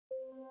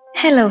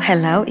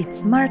Hello,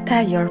 it's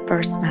Marta, your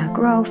personal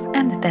growth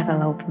and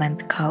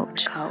development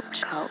coach.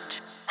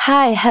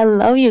 Hi,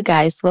 hello, you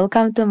guys.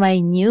 Welcome to my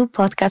new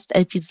podcast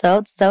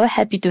episode. So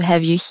happy to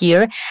have you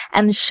here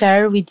and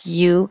share with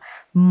you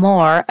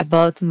more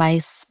about my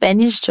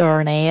Spanish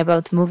journey,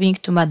 about moving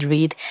to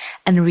Madrid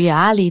and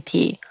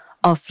reality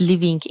of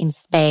living in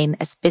Spain,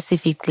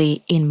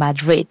 specifically in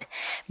Madrid,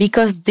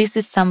 because this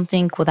is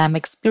something what I'm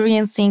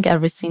experiencing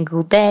every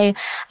single day.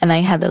 And I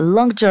had a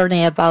long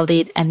journey about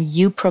it. And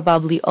you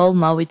probably all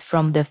know it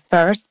from the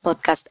first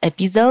podcast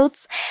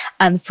episodes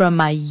and from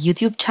my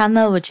YouTube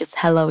channel, which is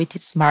Hello, it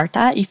is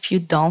Marta. If you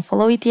don't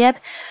follow it yet,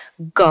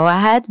 go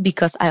ahead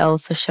because I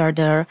also share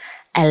there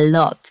a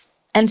lot.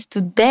 And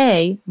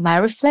today my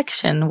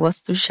reflection was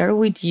to share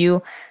with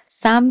you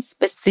some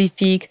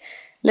specific,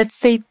 let's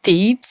say,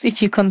 tips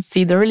if you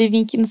consider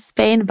living in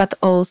Spain, but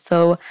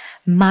also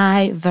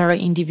my very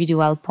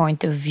individual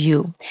point of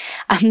view.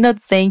 I'm not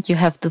saying you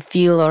have to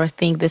feel or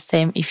think the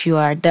same if you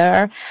are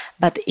there,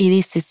 but it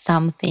is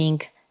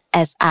something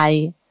as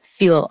I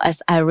feel,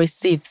 as I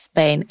receive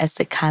Spain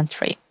as a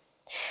country.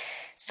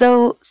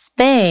 So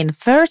Spain,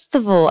 first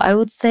of all, I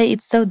would say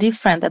it's so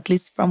different, at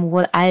least from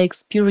what I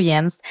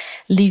experienced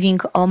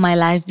living all my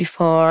life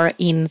before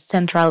in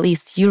Central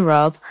East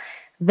Europe,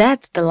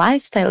 that the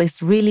lifestyle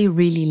is really,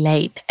 really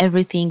late.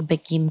 Everything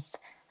begins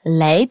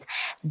late.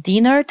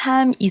 Dinner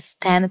time is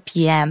 10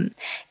 p.m.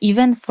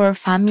 Even for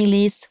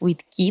families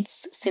with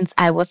kids, since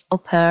I was au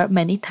pair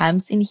many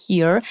times in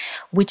here,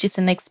 which is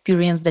an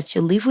experience that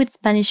you live with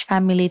Spanish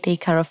family,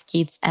 take care of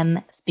kids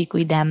and speak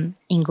with them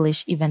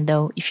English, even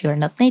though if you're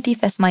not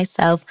native as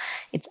myself,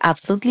 it's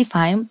absolutely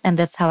fine. And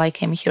that's how I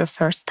came here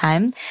first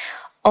time.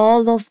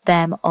 All of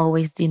them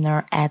always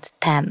dinner at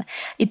 10.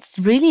 It's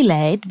really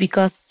late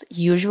because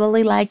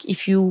usually like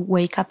if you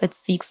wake up at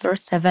 6 or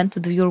 7 to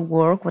do your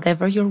work,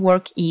 whatever your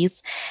work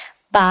is,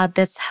 but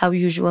that's how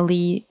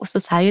usually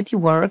society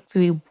works.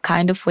 We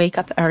kind of wake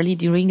up early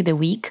during the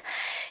week.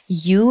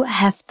 You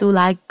have to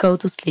like go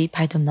to sleep,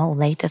 I don't know,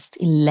 latest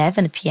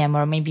 11 p.m.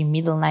 or maybe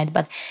middle night.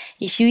 But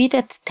if you eat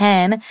at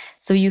 10,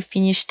 so you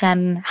finish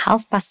 10,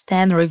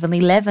 10:30 or even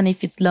 11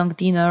 if it's long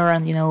dinner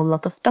and, a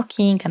lot of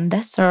talking and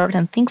dessert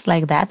and things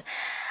like that.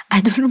 I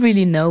don't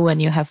really know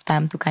when you have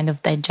time to kind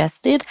of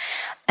digest it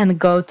and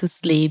go to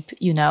sleep,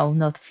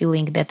 not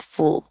feeling that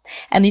full.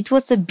 And it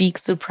was a big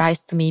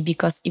surprise to me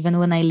because even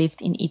when I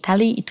lived in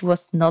Italy, it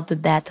was not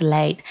that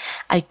late.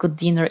 I could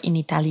dinner in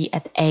Italy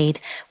at 8.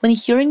 When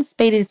here in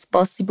Spain, it's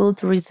possible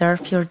to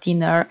reserve your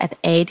dinner at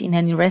 8 in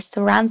any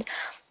restaurant,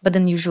 but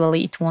then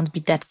usually it won't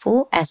be that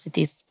full as it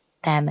is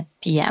 10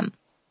 p.m.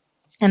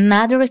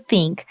 Another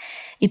thing,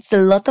 it's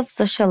a lot of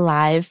social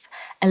life,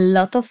 a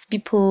lot of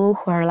people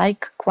who are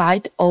like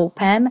quite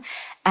open,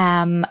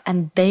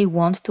 and they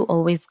want to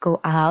always go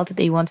out.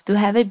 They want to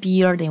have a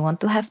beer. They want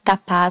to have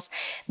tapas.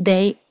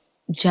 They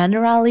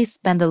generally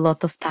spend a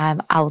lot of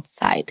time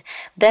outside.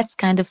 That's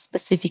kind of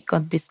specific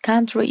on this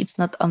country. It's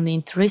not only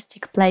in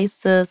touristic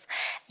places.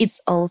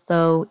 It's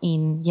also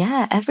in,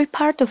 every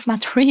part of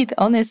Madrid,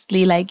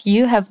 honestly. Like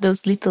you have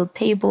those little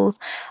tables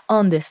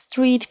on the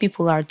street.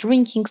 People are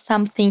drinking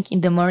something.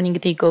 In the morning,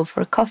 they go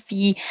for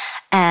coffee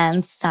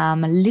and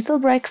some little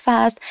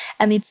breakfast.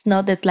 And it's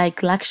not that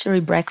like luxury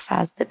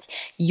breakfast that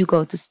you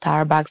go to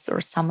Starbucks or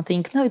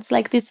something. No, it's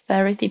like this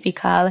very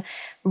typical,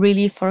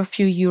 really for a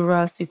few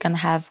euros, you can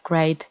have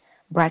great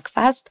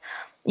breakfast.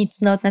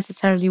 It's not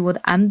necessarily what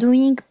I'm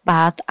doing,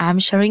 but I'm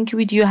sharing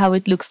with you how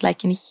it looks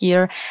like in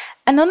here.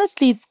 And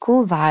honestly, it's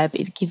cool vibe.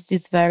 It gives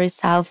this very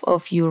south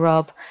of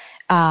Europe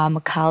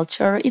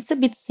culture. It's a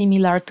bit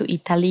similar to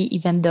Italy,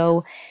 even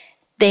though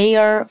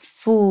their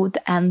food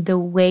and the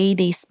way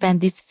they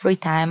spend this free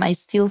time, I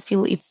still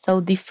feel it's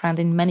so different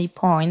in many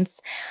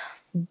points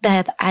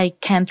that I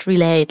can't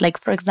relate. Like,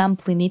 for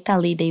example, in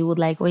Italy, they would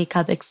like wake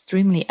up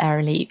extremely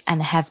early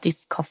and have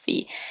this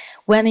coffee.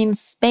 When in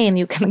Spain,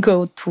 you can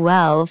go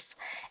 12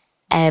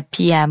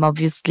 p.m.,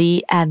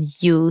 obviously, and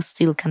you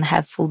still can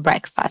have full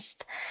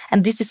breakfast.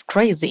 And this is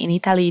crazy. In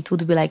Italy, it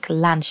would be like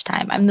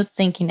lunchtime. I'm not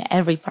saying in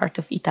every part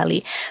of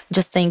Italy,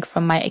 just saying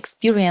from my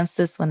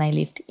experiences when I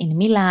lived in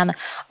Milan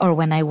or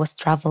when I was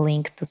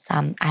traveling to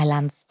some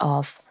islands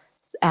of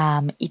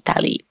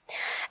Italy.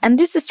 And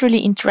this is really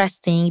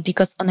interesting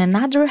because on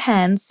another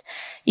hand,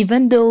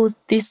 even though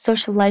this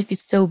social life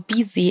is so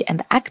busy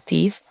and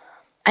active,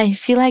 I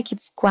feel like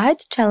it's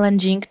quite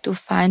challenging to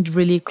find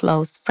really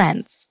close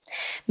friends.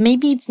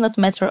 Maybe it's not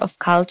matter of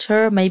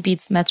culture, maybe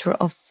it's matter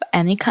of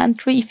any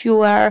country if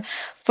you are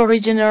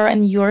foreigner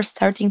and you're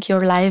starting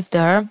your life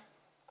there.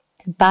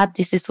 But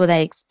this is what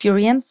I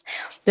experience,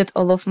 that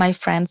all of my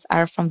friends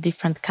are from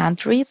different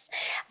countries.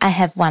 I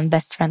have one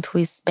best friend who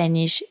is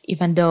Spanish,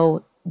 even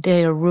though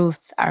their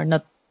roots are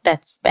not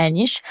that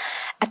Spanish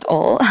at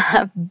all,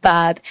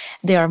 but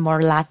they are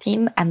more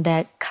Latin and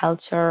the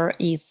culture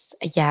is,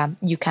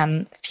 you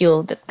can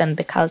feel that then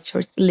the culture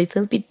is a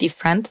little bit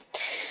different.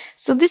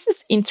 So this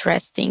is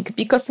interesting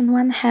because on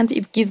one hand,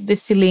 it gives the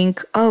feeling,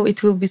 oh,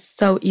 it will be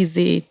so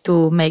easy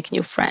to make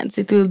new friends.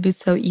 It will be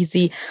so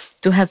easy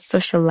to have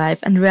social life.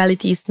 And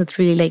reality is not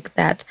really like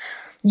that.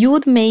 You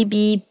would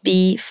maybe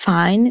be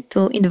fine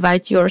to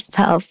invite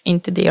yourself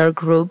into their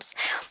groups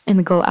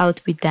and go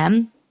out with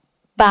them,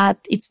 but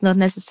it's not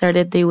necessary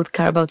that they would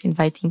care about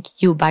inviting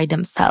you by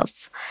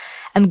themselves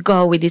and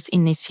go with this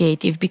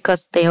initiative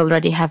because they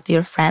already have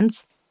their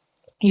friends.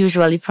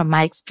 Usually from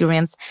my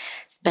experience,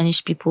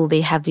 Spanish people,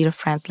 they have their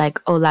friends like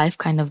all life,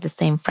 kind of the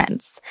same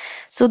friends.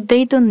 So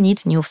they don't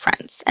need new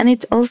friends. And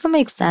it also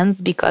makes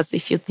sense because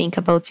if you think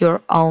about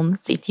your own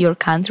city or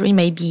country,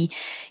 maybe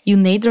you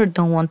neither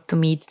don't want to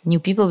meet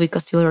new people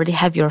because you already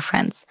have your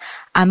friends.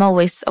 I'm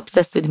always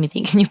obsessed with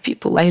meeting new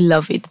people. I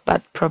love it,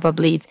 but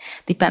probably it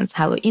depends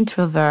how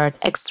introvert,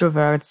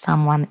 extrovert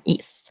someone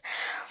is.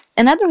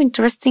 Another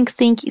interesting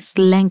thing is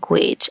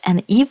language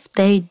and if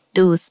they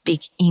do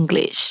speak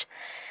English.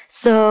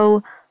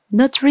 So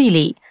not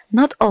really,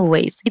 not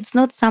always. It's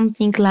not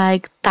something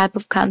like type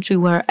of country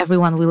where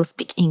everyone will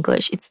speak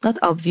English. It's not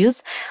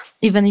obvious.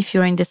 Even if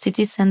you're in the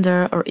city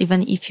center or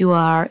even if you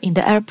are in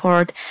the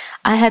airport,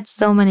 I had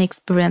so many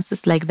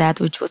experiences like that,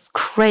 which was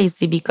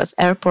crazy because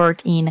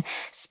airport in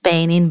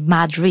Spain, in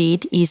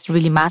Madrid is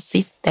really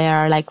massive. There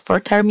are like 4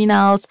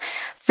 terminals,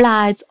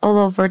 flights all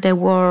over the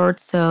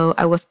world. So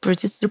I was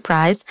pretty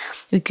surprised.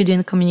 We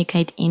couldn't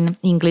communicate in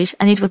English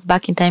and it was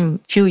back in time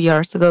a few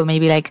years ago,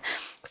 maybe like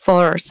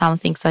 4 or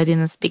something. So I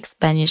didn't speak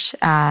Spanish,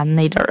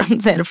 neither.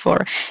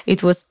 Therefore,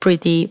 it was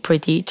pretty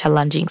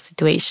challenging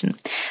situation.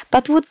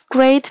 But what's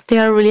great, they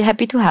are really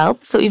happy to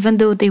help. So even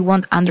though they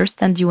won't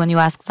understand you when you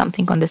ask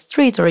something on the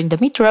street or in the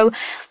metro,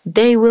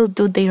 they will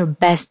do their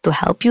best to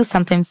help you.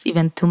 Sometimes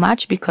even too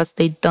much because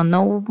they don't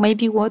know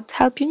maybe what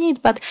help you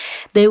need, but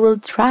they will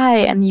try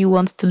and you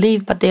want to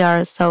leave, but they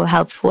are so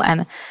helpful.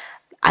 And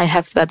I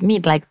have to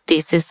admit, like,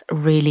 this is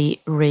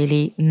really,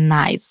 really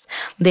nice.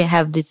 They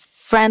have this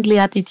friendly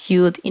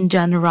attitude in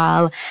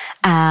general,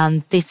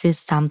 and this is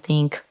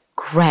something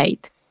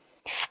great.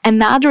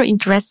 Another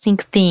interesting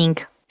thing,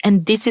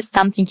 and this is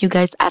something you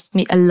guys ask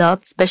me a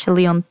lot,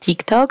 especially on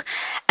TikTok.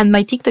 And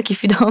my TikTok,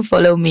 if you don't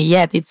follow me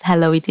yet, it's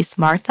Hello, it is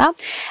Marta.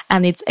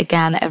 And it's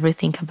again,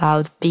 everything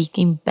about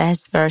being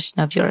best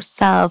version of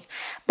yourself,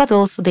 but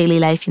also daily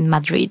life in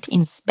Madrid,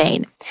 in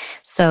Spain.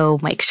 So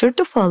make sure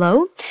to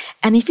follow.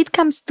 And if it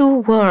comes to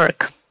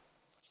work,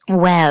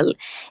 well,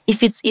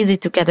 if it's easy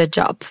to get a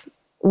job,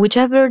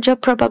 whichever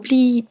job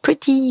probably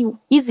pretty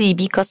easy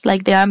because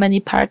like there are many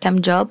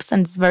part-time jobs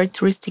and it's a very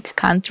touristic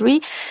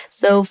country.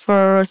 So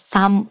for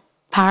some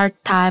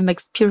part-time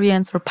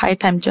experience or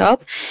part-time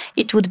job,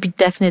 it would be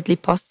definitely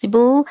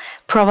possible.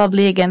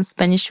 Probably again,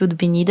 Spanish would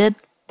be needed,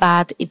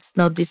 but it's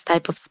not this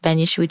type of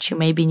Spanish which you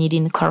maybe need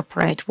in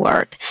corporate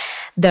world.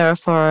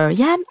 Therefore,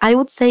 yeah, I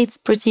would say it's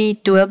pretty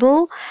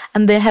doable.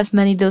 And they have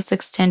many those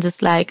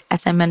exchanges like,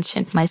 as I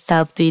mentioned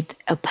myself, did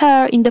au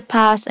pair in the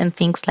past and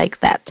things like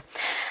that.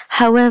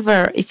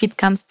 However, if it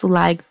comes to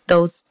like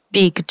those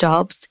big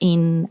jobs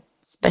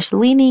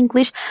especially in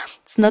English,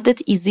 it's not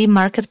that easy.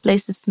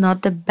 Marketplace is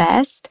not the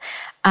best.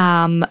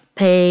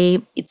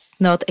 Pay, it's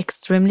not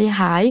extremely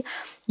high.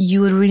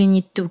 You really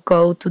need to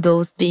go to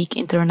those big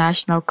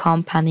international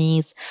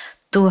companies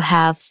to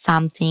have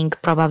something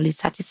probably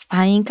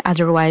satisfying.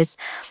 Otherwise,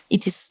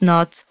 it is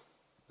not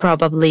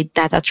probably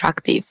that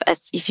attractive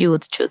as if you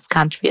would choose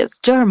country as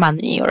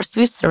Germany or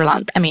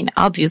Switzerland. I mean,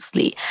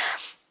 obviously.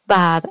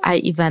 But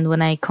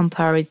when I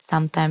compare it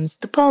sometimes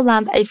to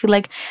Poland, I feel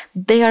like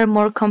there are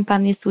more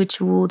companies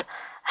which would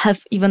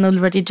have even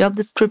already job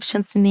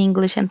descriptions in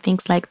English and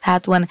things like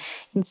that, when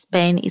in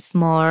Spain it's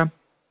more,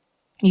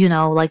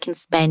 like in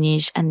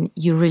Spanish and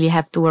you really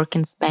have to work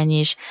in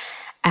Spanish.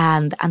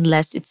 And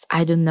unless it's,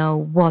 I don't know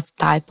what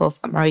type of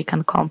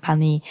American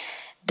company,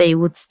 they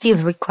would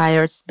still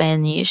require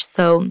Spanish.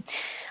 So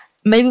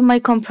maybe my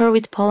compare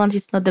with Poland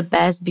is not the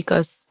best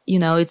because,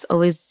 it's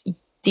always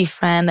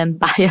different and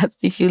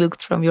biased if you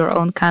looked from your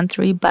own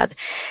country. But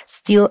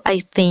still,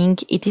 I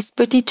think it is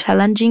pretty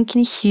challenging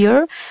in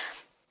here.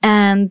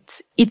 And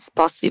it's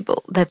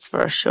possible, that's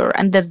for sure.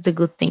 And that's the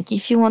good thing.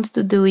 If you want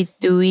to do it,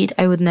 do it.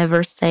 I would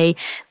never say,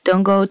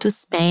 don't go to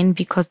Spain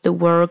because the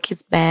work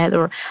is bad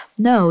or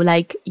no,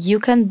 like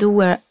you can do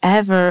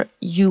wherever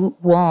you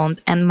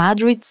want. And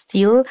Madrid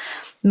still,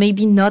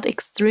 maybe not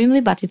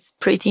extremely, but it's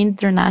pretty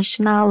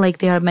international. Like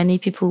there are many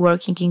people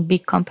working in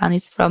big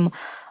companies from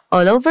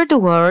all over the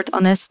world,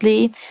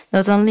 honestly,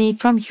 not only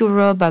from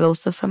Europe, but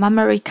also from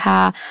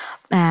America.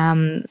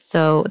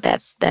 So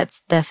that's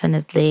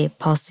definitely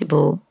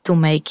possible to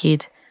make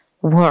it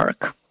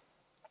work.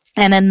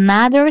 And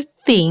another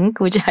thing,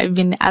 which I've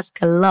been asked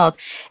a lot,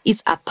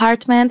 is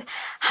apartment.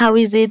 How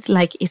is it?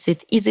 Like, is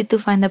it easy to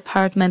find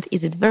apartment?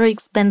 Is it very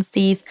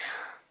expensive?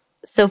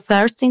 So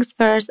first things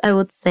first, I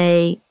would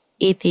say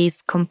it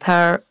is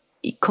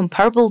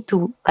comparable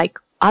to like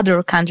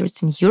other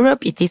countries in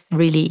Europe. It is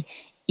really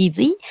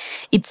easy.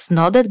 It's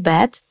not that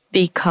bad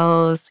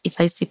because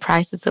if I see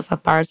prices of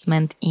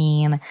apartment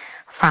in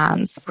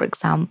France, for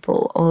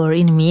example, or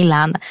in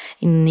Milan,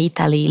 in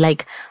Italy,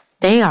 like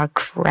they are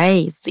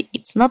crazy.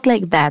 It's not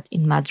like that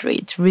in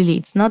Madrid. Really,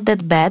 it's not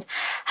that bad.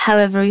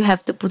 However, you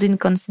have to put in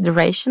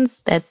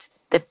considerations that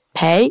the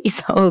pay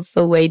is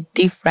also way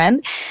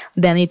different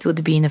than it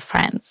would be in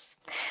France.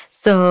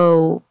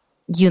 So,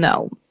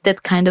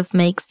 that kind of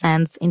makes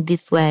sense in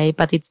this way,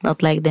 but it's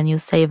not like then you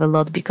save a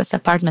lot because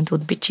apartment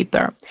would be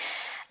cheaper.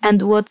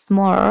 And what's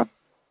more,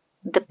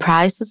 the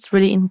prices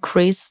really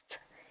increased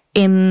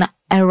in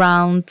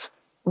around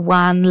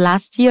one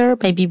last year,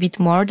 maybe a bit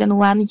more than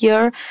 1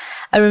 year.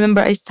 I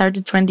remember I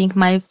started renting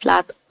my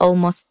flat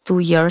almost 2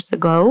 years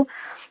ago.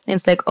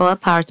 It's like all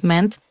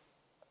apartment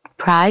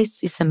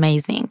price is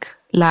amazing,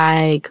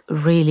 like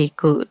really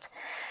good.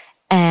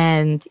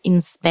 And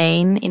in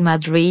Spain, in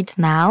Madrid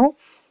now,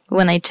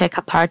 when I check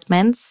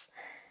apartments,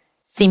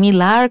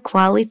 similar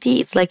quality,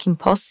 it's like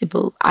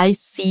impossible. I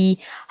see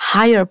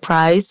higher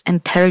price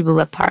and terrible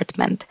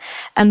apartment.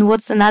 And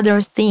what's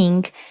another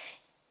thing,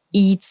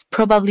 it's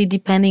probably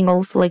depending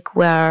also like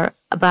where,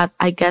 but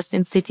I guess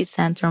in city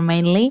center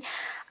mainly,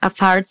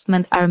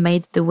 apartments are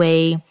made the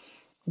way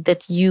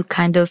that you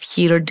kind of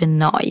hear the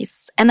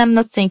noise. And I'm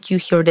not saying you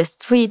hear the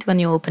street when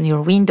you open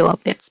your window,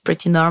 it's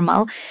pretty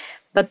normal.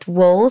 But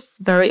walls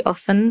very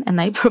often,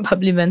 and I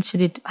probably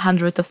mentioned it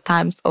hundreds of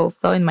times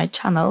also in my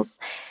channels,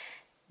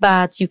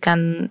 but you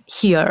can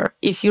hear,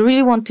 if you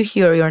really want to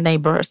hear your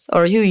neighbors,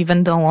 or you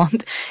even don't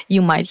want,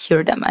 you might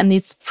hear them. And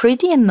it's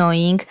pretty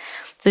annoying.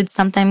 So it's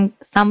sometimes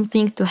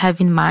something to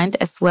have in mind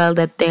as well,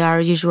 that there are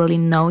usually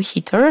no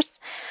heaters.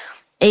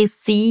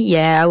 AC,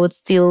 yeah, I would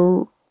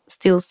still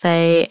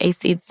say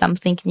AC is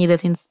something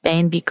needed in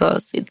Spain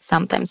because it's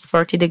sometimes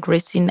 40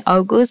 degrees in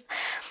August.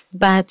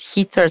 But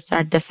heaters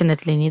are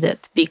definitely needed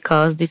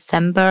because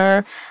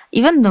December,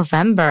 even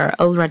November,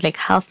 already like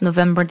half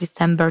November,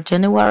 December,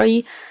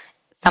 January,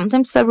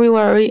 sometimes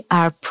February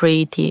are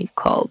pretty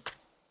cold.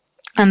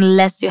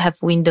 Unless you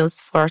have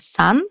windows for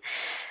sun,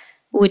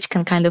 which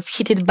can kind of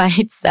heat it by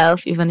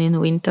itself even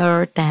in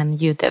winter, then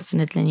you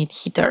definitely need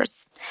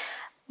heaters.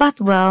 But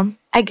well,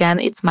 again,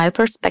 it's my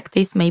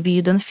perspective. Maybe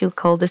you don't feel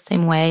cold the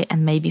same way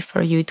and maybe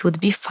for you it would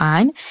be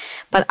fine.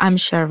 But I'm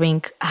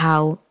sharing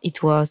how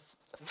it was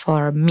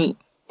for me.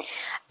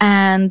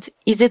 And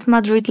is it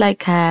Madrid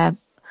like a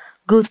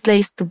good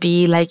place to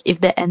be? Like if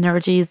the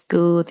energy is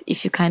good,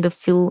 if you kind of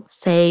feel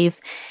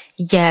safe?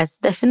 Yes,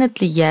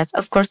 definitely yes.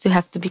 Of course, you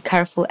have to be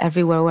careful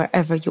everywhere,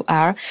 wherever you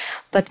are.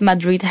 But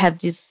Madrid have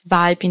this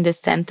vibe in the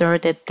center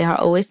that there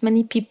are always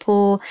many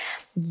people.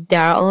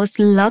 There are always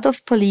a lot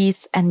of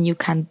police and you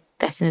can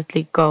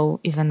definitely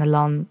go even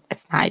alone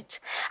at night.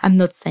 I'm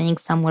not saying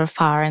somewhere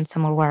far and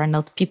somewhere where are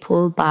not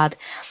people, but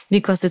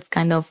because it's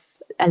kind of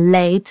a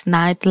late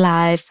night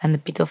life and a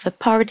bit of a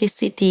party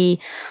city,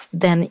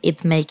 then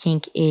it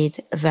making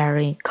it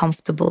very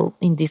comfortable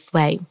in this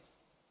way.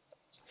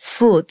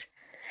 Food.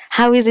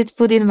 How is it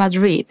food in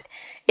Madrid?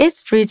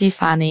 It's pretty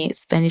funny,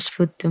 Spanish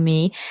food to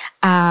me,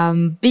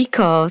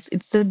 because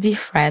it's so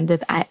different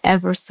that I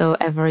ever saw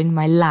ever in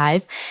my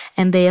life.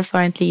 And they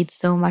apparently eat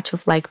so much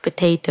of like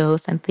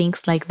potatoes and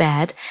things like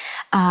that.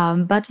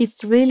 But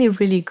it's really,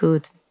 really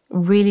good.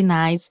 Really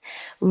nice,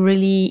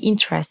 really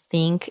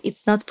interesting.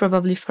 It's not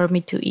probably for me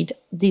to eat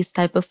this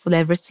type of food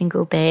every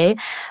single day,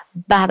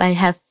 but I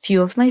have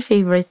few of my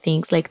favorite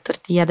things like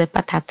tortilla de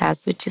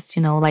patatas, which is,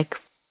 like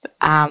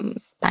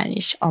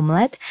Spanish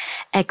omelette,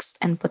 eggs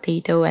and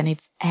potato, and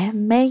it's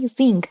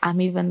amazing.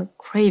 I'm even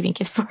craving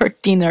it for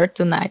dinner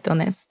tonight,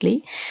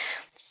 honestly.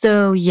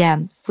 So yeah,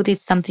 food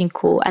is something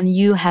cool, and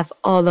you have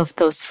all of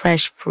those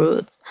fresh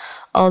fruits,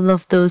 all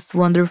of those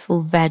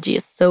wonderful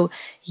veggies. So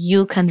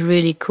you can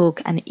really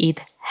cook and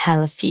eat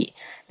healthy,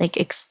 like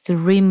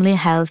extremely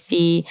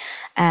healthy,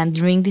 and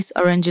drink this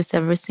orange juice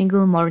every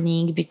single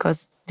morning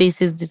because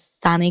this is the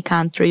sunny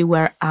country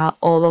where are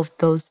all of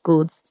those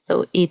goods.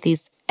 So it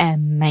is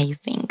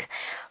amazing.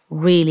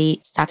 Really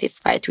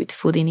satisfied with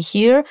food in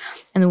here,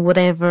 and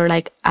whatever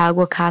like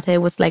aguacate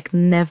was like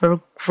never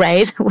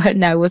great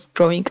when I was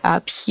growing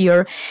up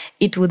here,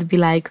 it would be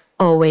like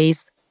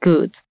always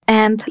good.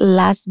 And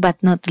last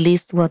but not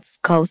least, what's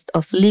cost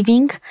of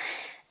living?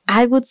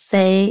 I would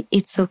say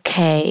it's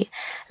okay.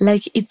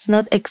 Like it's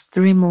not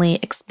extremely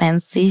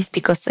expensive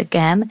because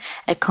again,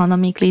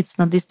 economically, it's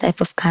not this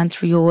type of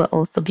country you will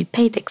also be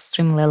paid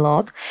extremely a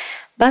lot,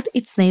 but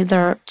it's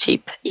neither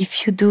cheap.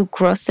 If you do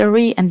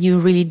grocery and you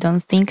really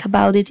don't think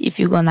about it, if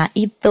you're gonna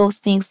eat those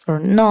things or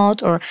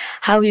not, or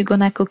how you're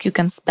gonna cook, you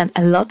can spend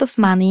a lot of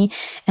money.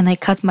 And I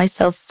cut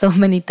myself so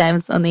many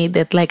times on it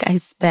that like I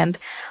spend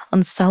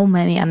on so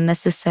many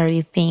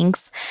unnecessary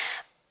things.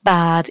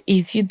 But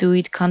if you do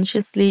it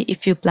consciously,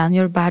 if you plan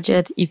your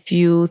budget, if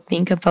you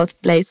think about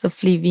place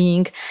of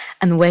living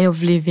and way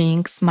of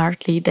living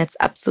smartly, that's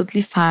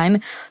absolutely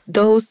fine.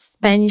 Those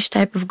Spanish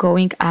type of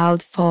going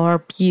out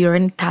for beer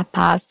and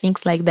tapas,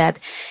 things like that,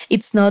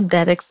 it's not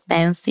that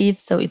expensive.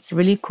 So it's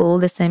really cool.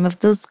 The same of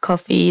those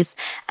coffees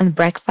and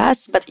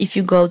breakfasts. But if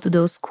you go to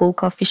those cool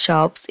coffee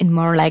shops in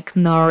more like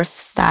North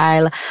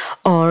style,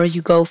 or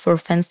you go for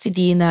fancy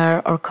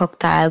dinner or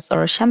cocktails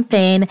or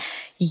champagne,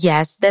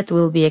 yes, that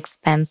will be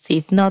expensive.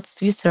 Not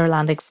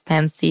Switzerland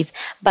expensive,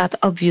 but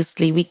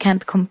obviously we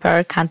can't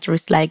compare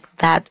countries like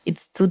that.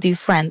 It's too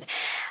different.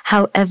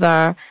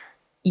 However,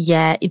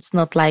 yeah, it's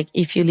not like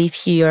if you live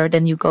here,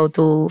 then you go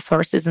to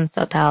Four Seasons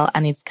Hotel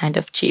and it's kind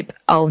of cheap.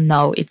 Oh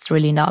no, it's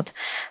really not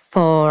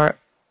for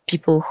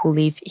people who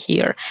live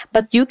here.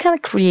 But you can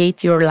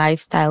create your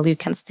lifestyle. You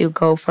can still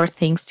go for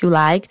things you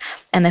like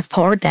and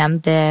afford them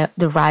the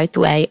right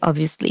way,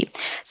 obviously.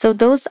 So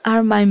those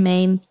are my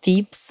main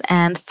tips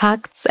and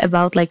facts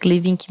about like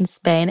living in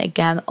Spain.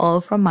 Again, all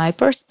from my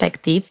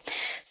perspective.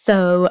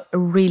 So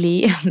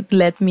really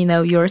let me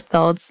know your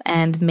thoughts,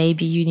 and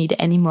maybe you need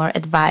any more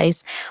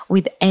advice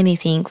with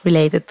anything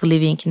related to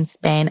living in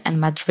Spain and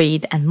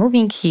Madrid and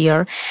moving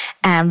here.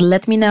 And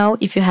let me know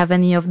if you have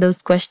any of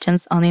those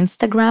questions on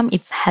Instagram.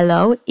 It's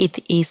hello,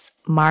 it is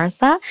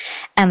Martha,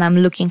 and I'm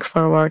looking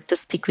forward to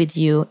speak with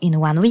you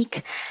in 1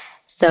 week.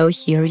 So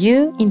hear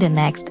you in the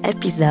next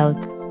episode.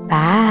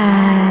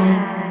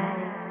 Bye.